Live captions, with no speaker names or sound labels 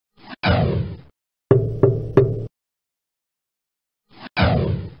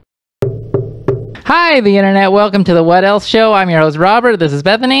Hi, the internet. Welcome to the What Else Show. I'm your host, Robert. This is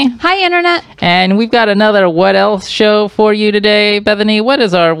Bethany. Hi, internet. And we've got another What Else show for you today. Bethany, what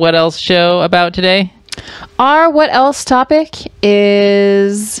is our What Else show about today? Our What Else topic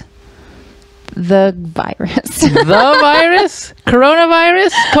is the virus. The virus?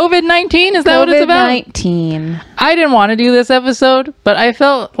 Coronavirus? COVID-19? Is that what it's about? COVID-19. I didn't want to do this episode, but I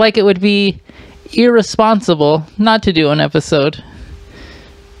felt like it would be irresponsible not to do an episode.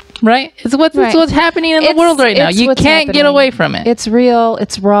 Right? It's what's happening in the world right now. You can't get away from it. It's real.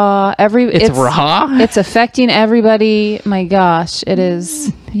 It's raw. It's raw? It's affecting everybody. My gosh. It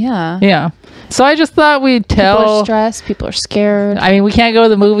is. Yeah. Yeah. So I just thought we'd tell... People are stressed. People are scared. I mean, we can't go to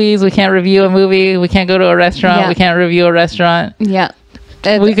the movies. We can't review a movie. We can't go to a restaurant. Yeah. We can't review a restaurant. Yeah.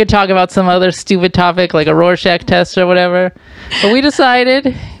 We could talk about some other stupid topic like a Rorschach test or whatever. But we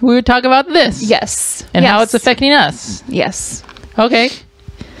decided we would talk about this. Yes. And how it's affecting us. Yes. Okay.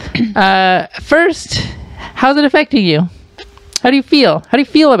 First, how's it affecting you? How do you feel? How do you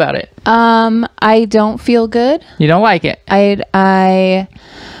feel about it? I don't feel good. You don't like it? I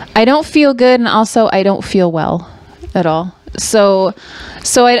don't feel good, and also I don't feel well at all. So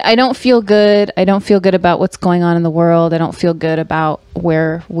I don't feel good. I don't feel good about what's going on in the world. I don't feel good about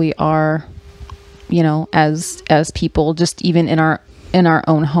where we are, you know, as people, just even in our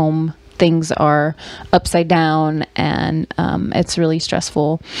own home. Things are upside down, and it's really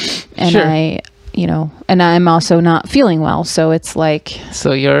stressful. And Sure. and I'm also not feeling well. So it's like,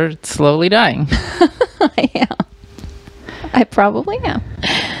 So you're slowly dying. I am. I probably am.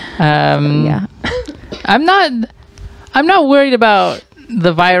 Yeah. I'm not worried about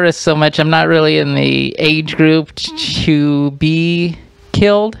the virus so much. I'm not really in the age group to be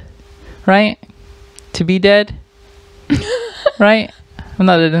killed, right? To be dead, right? I'm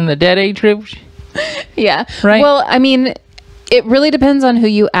not in the dead age group. Yeah. Right. Well, I mean, it really depends on who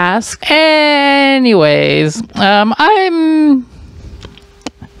you ask. Anyways, I'm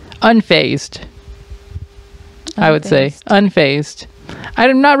unfazed. I would say unfazed.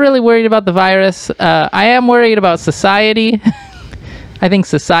 I'm not really worried about the virus. I am worried about society. I think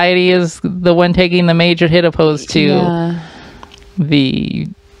society is the one taking the major hit opposed to the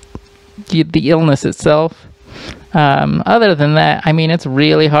illness itself. Other than that, I mean, it's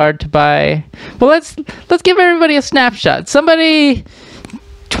really hard to buy. Well, let's give everybody a snapshot. Somebody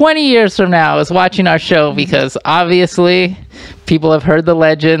 20 years from now is watching our show because obviously people have heard the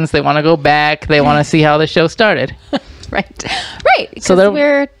legends. They want to go back. They want to see how the show started. Right. So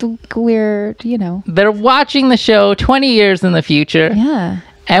we're, you know. They're watching the show 20 years in the future. Yeah.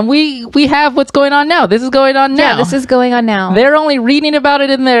 And we have what's going on now. This is going on now. Yeah, this is going on now. They're only reading about it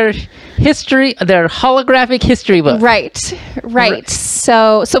in their history, their holographic history book. Right.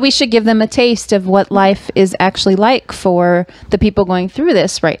 So we should give them a taste of what life is actually like for the people going through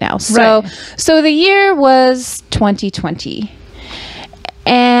this right now. So the year was 2020.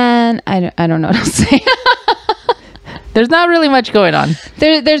 And I don't know what else to say. There's not really much going on.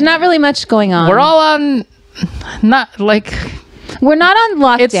 There's not really much going on. We're all on, we're not on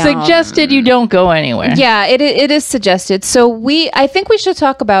lockdown. It's suggested you don't go anywhere. Yeah, it is suggested. So I think we should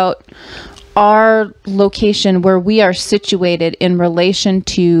talk about our location where we are situated in relation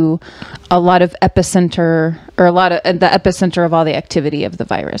to a lot of epicenter, or the epicenter of all the activity of the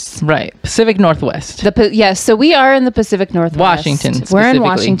virus. Right. Pacific Northwest. Yes. So we are in the Pacific Northwest. Washington. We're in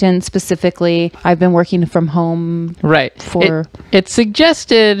Washington specifically. I've been working from home. Right. It's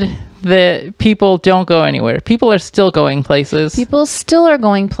suggested that people don't go anywhere. People are still going places. People still are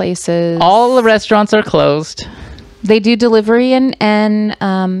going places. All the restaurants are closed. They do delivery and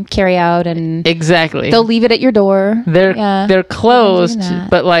carry out, and exactly. They'll leave it at your door. They're closed,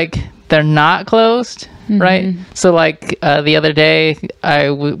 but they're not closed, right? So the other day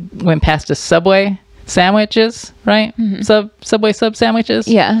I went past a Subway sandwiches, right? Subway sub sandwiches.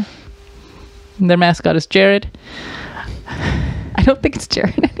 Yeah. Their mascot is Jared. I don't think it's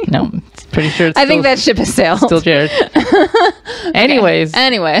Jared anymore. No, pretty sure it's I think that ship has sailed. Still Jared. Anyways,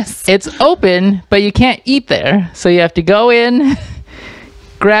 it's open, but you can't eat there. So you have to go in,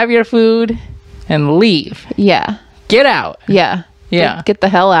 grab your food, and leave. Yeah. Get out. Yeah. Yeah. Get the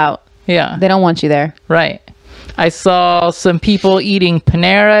hell out. Yeah. They don't want you there. Right. I saw some people eating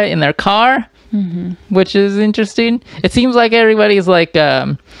Panera in their car, which is interesting. It seems like everybody's like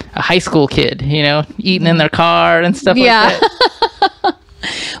a high school kid, you know, eating in their car and stuff like that.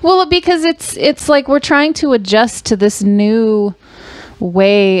 Well, because it's like we're trying to adjust to this new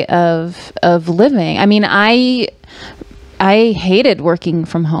way of living. I mean, I hated working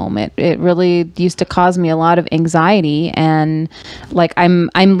from home. It really used to cause me a lot of anxiety, and like I'm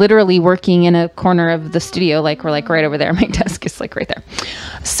literally working in a corner of the studio, like we're like right over there. My desk is like right there.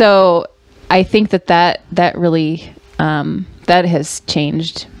 So I think that really that has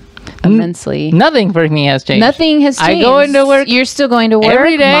changed immensely. Nothing for me has changed. Nothing has changed. I go into work. You're still going to work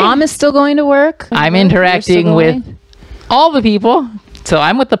every day. Mom is still going to work. I'm interacting with all the people. So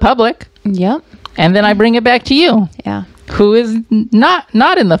I'm with the public. Yep. And then I bring it back to you. Yeah. Who is not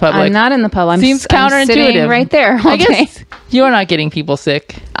in the public. I'm not in the public. Seems counterintuitive. I'm sitting right there. I guess you're not getting people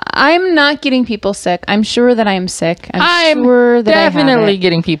sick. I'm not getting people sick. I'm sure that I'm sick. I'm sure that definitely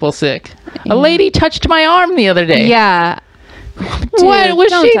getting people sick. Yeah. A lady touched my arm the other day. Yeah. Dude, what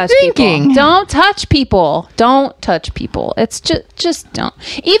was she thinking? People. Don't touch people. Don't touch people. It's just don't.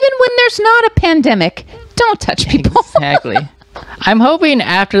 Even when there's not a pandemic, don't touch people. Exactly. I'm hoping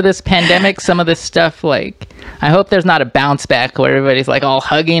after this pandemic, some of this stuff, like, I hope there's not a bounce back where everybody's like all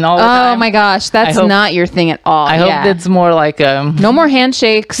hugging all the time. Oh my gosh, that's not your thing at all. I hope it's more like no more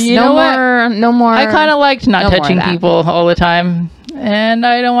handshakes. No more. I kind of liked not touching people all the time, and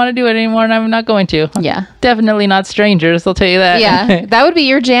I don't want to do it anymore, and I'm not going to. Yeah, definitely not strangers. I'll tell you that. Yeah, that would be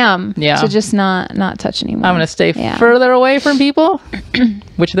your jam. Yeah, to just not touch anymore. I'm gonna stay further away from people,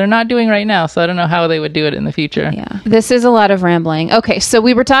 which they're not doing right now. So I don't know how they would do it in the future. Yeah, this is a lot of rambling. Okay, so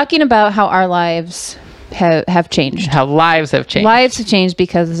we were talking about how our lives have changed. How lives have changed. Lives have changed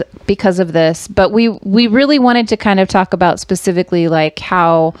because of this, but we really wanted to kind of talk about specifically like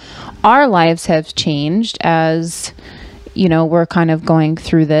how our lives have changed as, you know, we're kind of going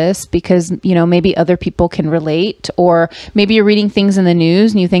through this, because, you know, maybe other people can relate, or maybe you're reading things in the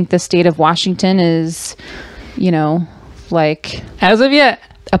news and you think the state of Washington is, you know, like, as of yet,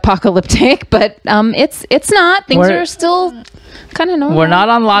 apocalyptic, but it's not. Things are still kind of normal. We're not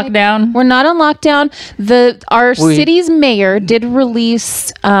on lockdown. We're not on lockdown. Our city's mayor did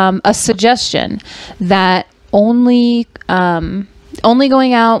release a suggestion that only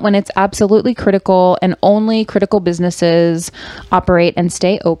going out when it's absolutely critical, and only critical businesses operate and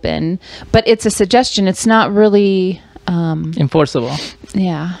stay open. But it's a suggestion. It's not really enforceable.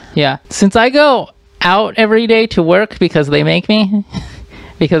 Yeah. Yeah. Since I go out every day to work because they make me,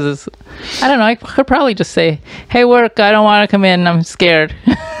 because I don't know, I could probably just say, hey, work, I don't want to come in, I'm scared.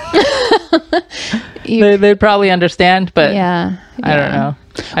 They'd probably understand, but I don't know.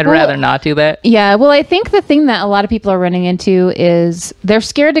 I'd rather not do that. Yeah, well, I think the thing that a lot of people are running into is they're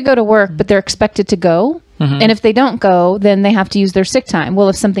scared to go to work, but they're expected to go. Mm-hmm. And if they don't go, then they have to use their sick time. Well,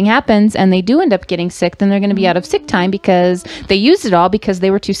 if something happens and they do end up getting sick, then they're going to be out of sick time because they used it all because they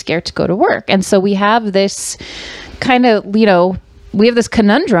were too scared to go to work. And so we have this kind of, you know, we have this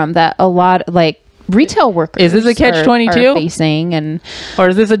conundrum that a lot, like, retail workers is this a catch-22 facing, or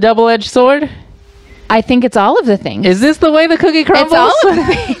is this a double-edged sword? I think it's all of the things. Is this the way the cookie crumbles? It's all of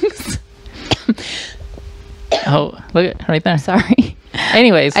the things. Oh, look at right there. Sorry.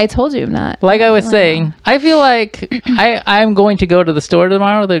 Anyways, I told you I'm not. Like I was saying, I feel like I'm going to go to the store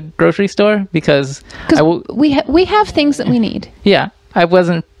tomorrow, the grocery store, because we have things that we need. Yeah, I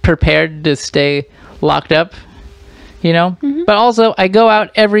wasn't prepared to stay locked up, you know. Mm-hmm. But also, I go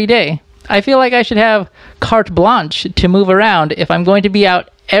out every day. I feel like I should have carte blanche to move around if I'm going to be out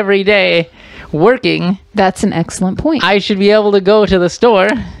every day working. That's an excellent point. I should be able to go to the store.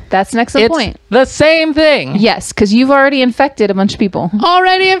 That's an excellent point. The same thing. Yes, because you've already infected a bunch of people.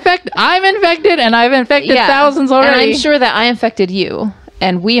 Already infected. I'm infected, and I've infected thousands already. And I'm sure that I infected you,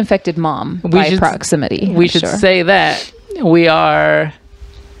 and we infected Mom by proximity. We should say that we are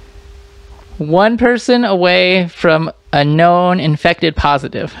one person away from a known infected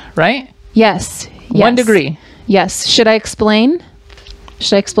positive, right? Yes. 1 degree. Yes. Should I explain?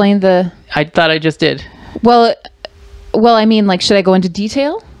 I thought I just did. Well, I mean, like, should I go into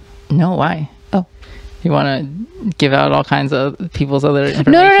detail? No, why? Oh. You want to give out all kinds of people's other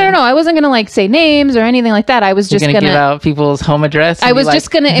information? No. I wasn't going to, like, say names or anything like that. I was just going to give out people's home address. I was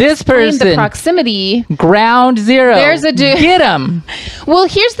just going to explain the proximity. Ground zero. There's a dude. Get him. Well,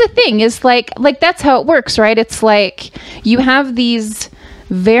 here's the thing is like that's how it works, right? It's like you have these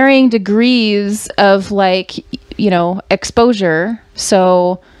varying degrees of, like, you know, exposure.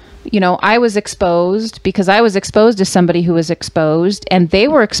 So, you know, I was exposed because I was exposed to somebody who was exposed, and they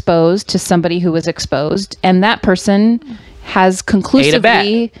were exposed to somebody who was exposed, and that person has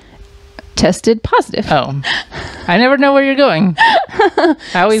conclusively tested positive. Oh, I never know where you're going. I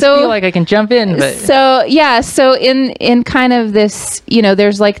always feel like I can jump in, but so in kind of this, you know,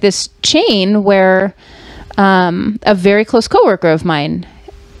 there's like this chain where a very close coworker of mine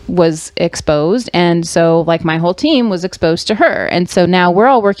was exposed, and so like my whole team was exposed to her, and so now we're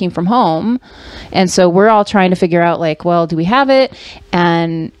all working from home, and so we're all trying to figure out, like, well, do we have it?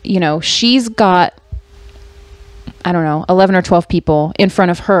 And, you know, she's got I don't know, 11 or 12 people in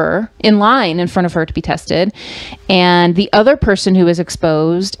front of her, in line in front of her to be tested. And the other person who is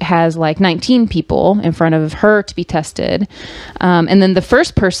exposed has like 19 people in front of her to be tested. And then the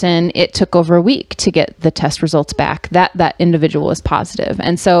first person, it took over a week to get the test results back. That individual was positive.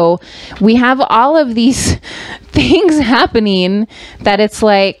 And so we have all of these things happening that it's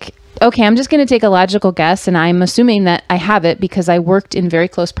like, okay, I'm just going to take a logical guess, and I'm assuming that I have it because I worked in very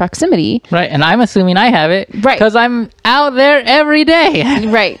close proximity. Right, and I'm assuming I have it because I'm out there every day.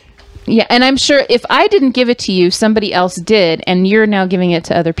 Right. Yeah, and I'm sure if I didn't give it to you, somebody else did, and you're now giving it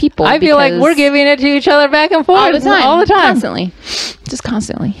to other people. I feel like we're giving it to each other back and forth all the time. All the time. Constantly. Just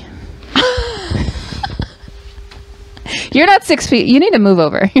constantly. You're not 6 feet. You need to move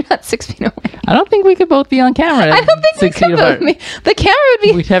over. You're not 6 feet away. I don't think we could both be on camera. I don't think we could both be. The camera would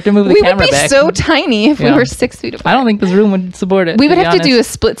be... We'd have to move the camera back. We would be so tiny if we were 6 feet apart. I don't think this room would support it. We would have to do a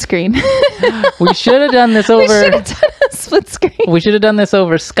split screen. We should have done this over... We should have done a split screen. We should have done this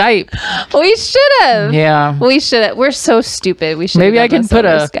over Skype. We should have. Yeah. We should have. We're so stupid. We should Maybe have I can put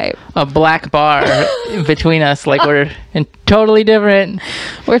a black bar between us, like we're in totally different...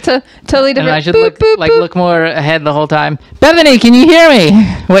 We're totally different. And I should look more ahead the whole time. Bethany, can you hear me?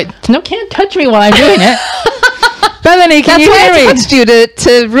 Wait, no, can't touch me while I'm doing it. Bethany, can you hear me? That's why I touched you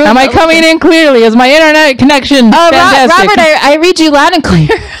to room. Am I coming in clearly? Is my internet connection fantastic? Robert, I read you loud and clear.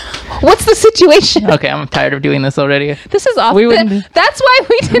 What's the situation? Okay, I'm tired of doing this already. This is awful. That's why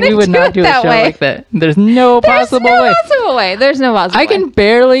we didn't we would do not it do that a show way. like that. There's no possible way. There's no possible way. I can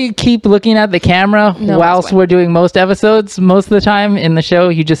barely keep looking at the camera whilst we're doing most episodes. Most of the time in the show,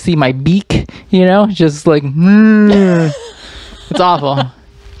 you just see my beak, just like, it's awful.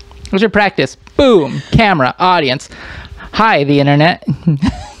 We should practice. Boom, camera, audience. Hi, the internet.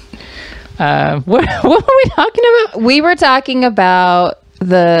 What were we talking about? We were talking about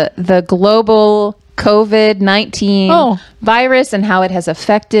the global COVID-19 virus and how it has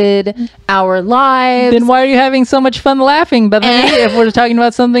affected our lives. Then why are you having so much fun laughing, Bethany, if we're talking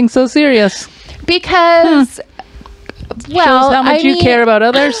about something so serious? Because, well, shows how much you care about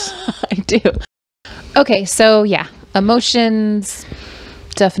others. I do. Okay, so yeah, emotions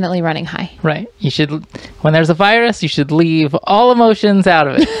definitely running high. Right. You should, when there's a virus, you should leave all emotions out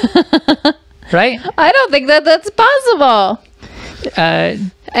of it. Right? I don't think that's possible.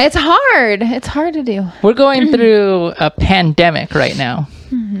 It's hard. It's hard to do. We're going through a pandemic right now,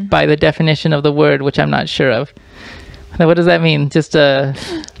 by the definition of the word, which I'm not sure of. What does that mean? Just a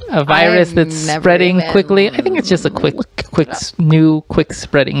virus that's spreading quickly? I think it's just a quick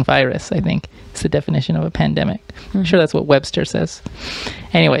spreading virus, I think. It's the definition of a pandemic. I'm sure that's what Webster says.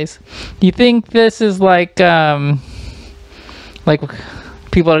 Anyways, do you think this is like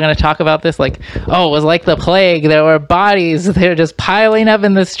people are going to talk about this like, oh, it was like the plague. There were bodies. They're just piling up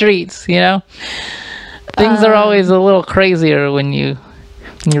in the streets, Things are always a little crazier when you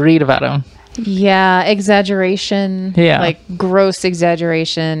read about them. Yeah, exaggeration. Yeah. Like gross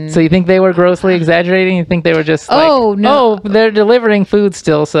exaggeration. So you think they were grossly exaggerating? You think they were just they're delivering food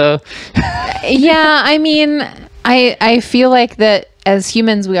still, so... Yeah, I mean, I feel like that as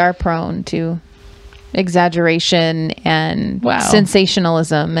humans we are prone to exaggeration and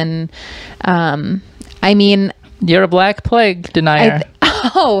sensationalism, and I mean, you're a black plague denier.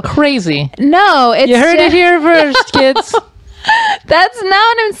 Crazy. No, you heard it here first, kids. That's not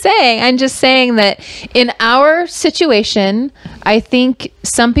what I'm saying. I'm just saying that in our situation, I think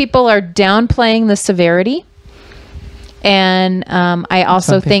some people are downplaying the severity. And I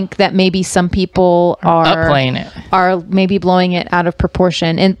also think that maybe some people are upplaying it, are maybe blowing it out of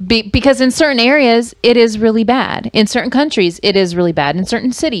proportion, and because in certain areas it is really bad, in certain countries it is really bad, in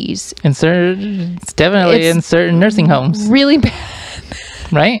certain cities, it's definitely in certain nursing homes, really bad,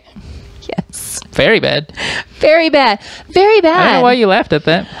 right? Yes, very bad, very bad, very bad. I don't know why you laughed at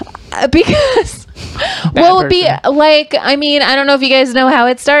that. Because I mean, I don't know if you guys know how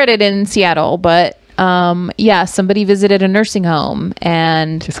it started in Seattle, but. Somebody visited a nursing home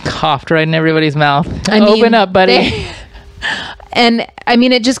and just coughed right in everybody's mouth. Open up, buddy. And I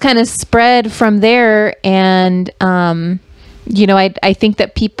mean, it just kind of spread from there. And, I think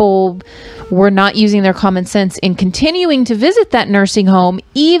that people were not using their common sense in continuing to visit that nursing home,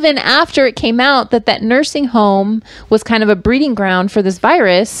 even after it came out that nursing home was kind of a breeding ground for this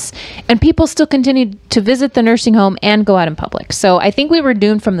virus, and people still continued to visit the nursing home and go out in public. So I think we were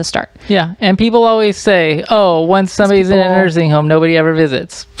doomed from the start. Yeah. And people always say, oh, once somebody's in a nursing home, nobody ever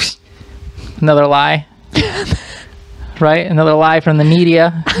visits. Another lie. Right? Another lie from the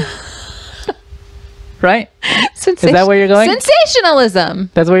media. Right? Is that where you're going? Sensationalism.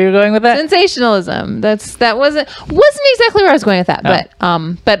 That's where you're going with that? Sensationalism. That wasn't exactly where I was going with that,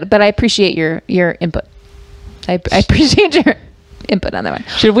 but I appreciate your input. I appreciate your input on that one.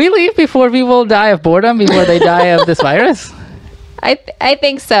 Should we leave before people die of boredom, before they die of this virus? I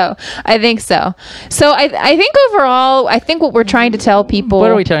think so. So I think overall, I think what we're trying to tell people. What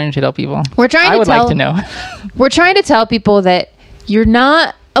are we trying to tell people? I would like to know. We're trying to tell people that you're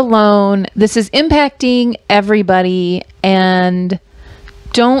not alone. This is impacting everybody, and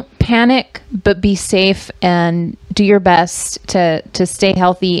don't panic, but be safe and do your best to stay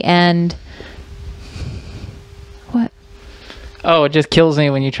healthy. And what? Oh, it just kills me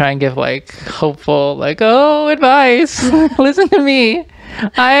when you try and give like hopeful, like, oh, advice. Listen to me.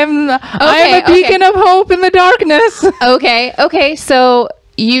 I'm a beacon of hope in the darkness. Okay. So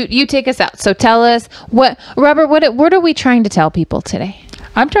you take us out. So tell us Robert, what are we trying to tell people today?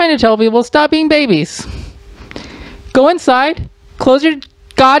 I'm trying to tell people, stop being babies. Go inside, close your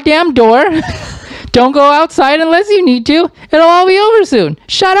goddamn door. Don't go outside unless you need to. It'll all be over soon.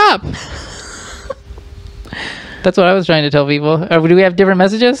 Shut up. That's what I was trying to tell people. Do we have different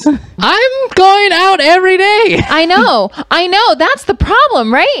messages? I'm going out every day. I know. That's the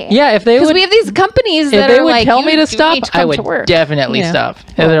problem, right? Yeah, if they would, because we have these companies that if they are would like, tell me to stop, I would definitely stop.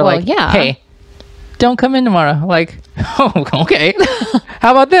 And they're like, hey, don't come in tomorrow. Like, oh, okay.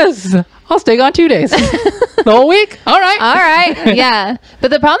 How about this? I'll stay gone 2 days. The whole week? All right. Yeah. But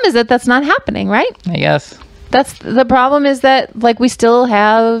the problem is that that's not happening, right? I guess. That's the problem, is that like we still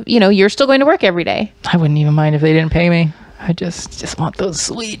have, you're still going to work every day. I wouldn't even mind if they didn't pay me. I just want those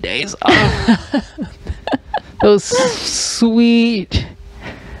sweet days off. Those sweet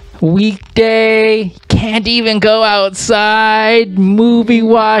weekday, can't even go outside, movie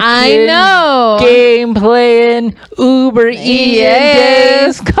watching, I know, game playing, Uber eating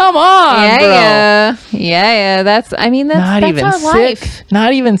days. Come on, bro. Yeah. That's our life.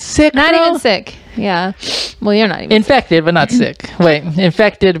 Not even sick. Not bro. even sick. Yeah. Well, you're not even infected, but not sick. Wait,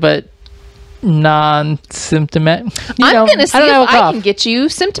 infected, but non-symptomatic. I'm gonna see if I can get you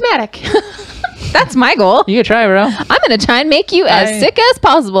symptomatic. That's my goal. You can try, bro. I'm gonna try and make you as sick as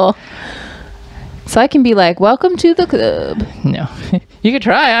possible, so I can be like, "Welcome to the club." No, you could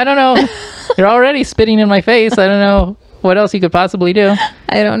try. I don't know. You're already spitting in my face. I don't know what else you could possibly do.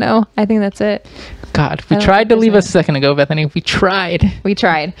 I don't know. I think that's it. God, we tried to leave a second ago, Bethany. We tried.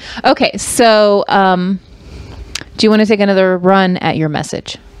 Okay, so do you want to take another run at your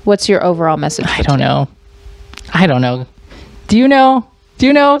message? What's your overall message? I don't know. Do you know?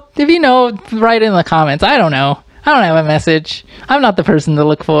 If you know, write in the comments. I don't know. I don't have a message. I'm not the person to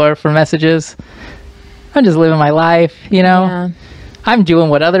look for messages. I'm just living my life, Yeah. I'm doing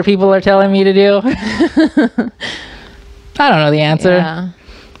what other people are telling me to do. I don't know the answer. Yeah.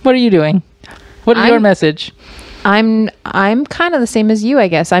 What are you doing? What is your message? I'm kind of the same as you, I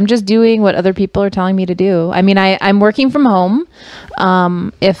guess. I'm just doing what other people are telling me to do. I mean, I'm working from home.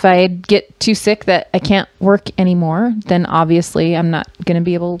 If I get too sick that I can't work anymore, then obviously I'm not going to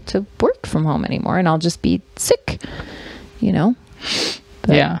be able to work from home anymore, and I'll just be sick, But,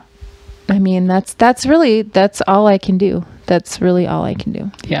 yeah. I mean, that's all I can do. That's really all I can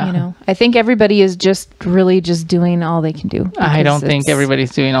do. Yeah. I think everybody is just doing all they can do. I don't think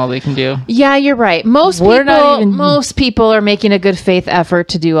everybody's doing all they can do. Yeah, you're right. Most people are making a good faith effort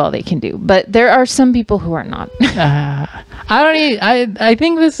to do all they can do, but there are some people who are not. I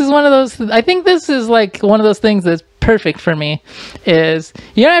think this is one of those. I think this is like one of those things that's perfect for me. Is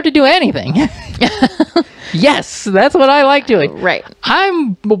you don't have to do anything. Yes, that's what I like doing. Right.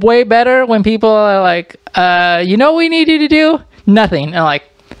 I'm way better when people are like, what we need you to do? Nothing. And I'm like,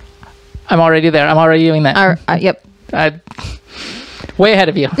 I'm already there. I'm already doing that. Yep. Way ahead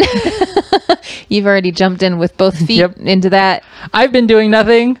of you. You've already jumped in with both feet into that. I've been doing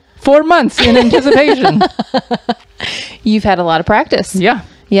nothing for months in anticipation. You've had a lot of practice. Yeah.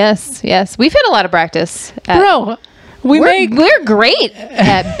 Yes. We've had a lot of practice. Bro, we're great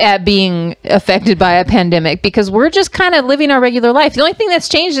at being affected by a pandemic because we're just kind of living our regular life. The only thing that's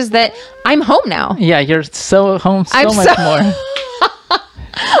changed is that I'm home now. Yeah, you're home much more.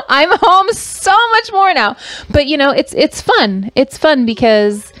 I'm home so much more now. But it's fun. It's fun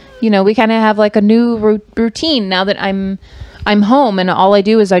because we kind of have like a new routine now that I'm home, and all I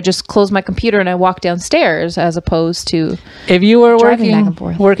do is I just close my computer and I walk downstairs, as opposed to if you were driving back and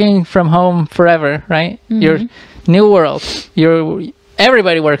forth. working from home forever, right? Mm-hmm. You're new world.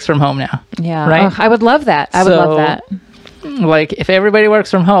 Everybody works from home now. Yeah. Right. I would love that. I would love that. Like if everybody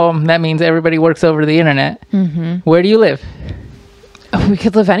works from home, that means everybody works over the internet. Mm-hmm. Where do you live? Oh, we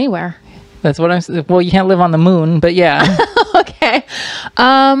could live anywhere. That's what I'm saying. Well, you can't live on the moon, but yeah. Okay.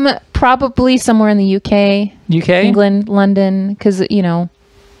 Probably somewhere in the UK, England, London, because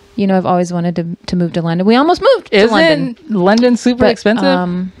I've always wanted to move to London. We almost moved to London. Isn't London super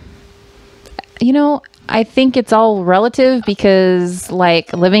expensive? I think it's all relative because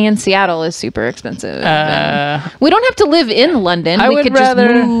like living in Seattle is super expensive. We don't have to live in London. We could just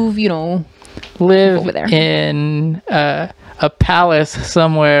move, live over there. in a palace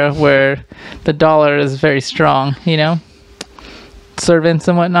somewhere where the dollar is very strong, servants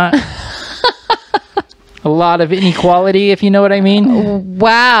and whatnot. A lot of inequality, if you know what I mean.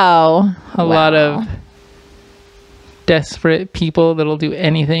 Wow. A lot of desperate people that'll do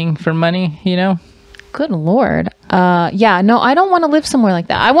anything for money, Good Lord. Yeah, no, I don't want to live somewhere like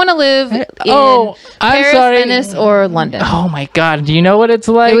that. I want to live in Paris, Venice, or London. Oh my God. Do you know what it's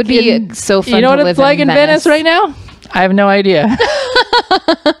like? It would be so fun. You know to what it's like in Venice right now? I have no idea.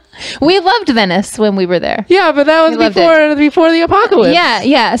 We loved Venice when we were there. Yeah, but that was before the apocalypse.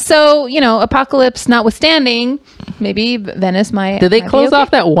 Yeah. So, apocalypse notwithstanding, maybe Venice might. Did they close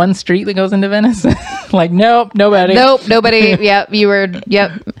off that one street that goes into Venice? Like, nope, nobody. Nope, nobody. Yep, you were.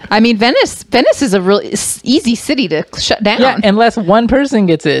 Yep. I mean, Venice is a really easy city to shut down. Yeah, unless one person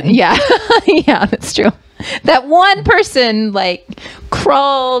gets in. Yeah, yeah, that's true. That one person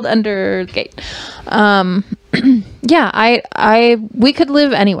crawled under the gate. Yeah, we could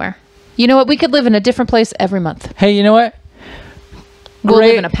live anywhere. You know what? We could live in a different place every month. Hey, you know what? We'll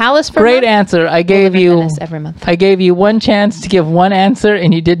live in a palace for a month. Great answer. I gave you every month. I gave you one chance to give one answer,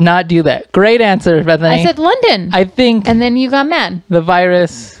 and you did not do that. Great answer, Bethany. I said London. I think. And then you got mad. The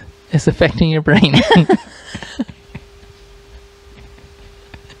virus is affecting your brain.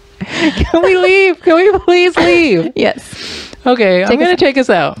 Can we leave? Can we please leave? Yes. Okay, I'm going to take us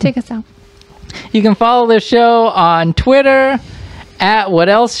out. Take us out. You can follow the show on Twitter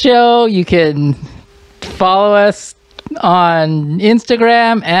 @whatelseshow. You can follow us on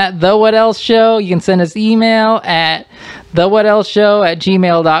Instagram @thewhatelseshow. You can send us email at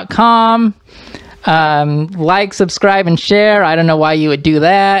thewhatelseshow@gmail.com. Like, subscribe, and share. I don't know why you would do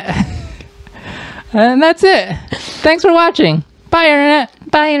that. And that's it. Thanks for watching. Bye, Internet.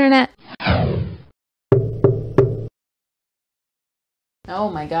 Bye, Internet. Oh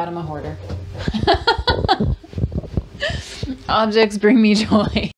my God, I'm a hoarder. Objects bring me joy.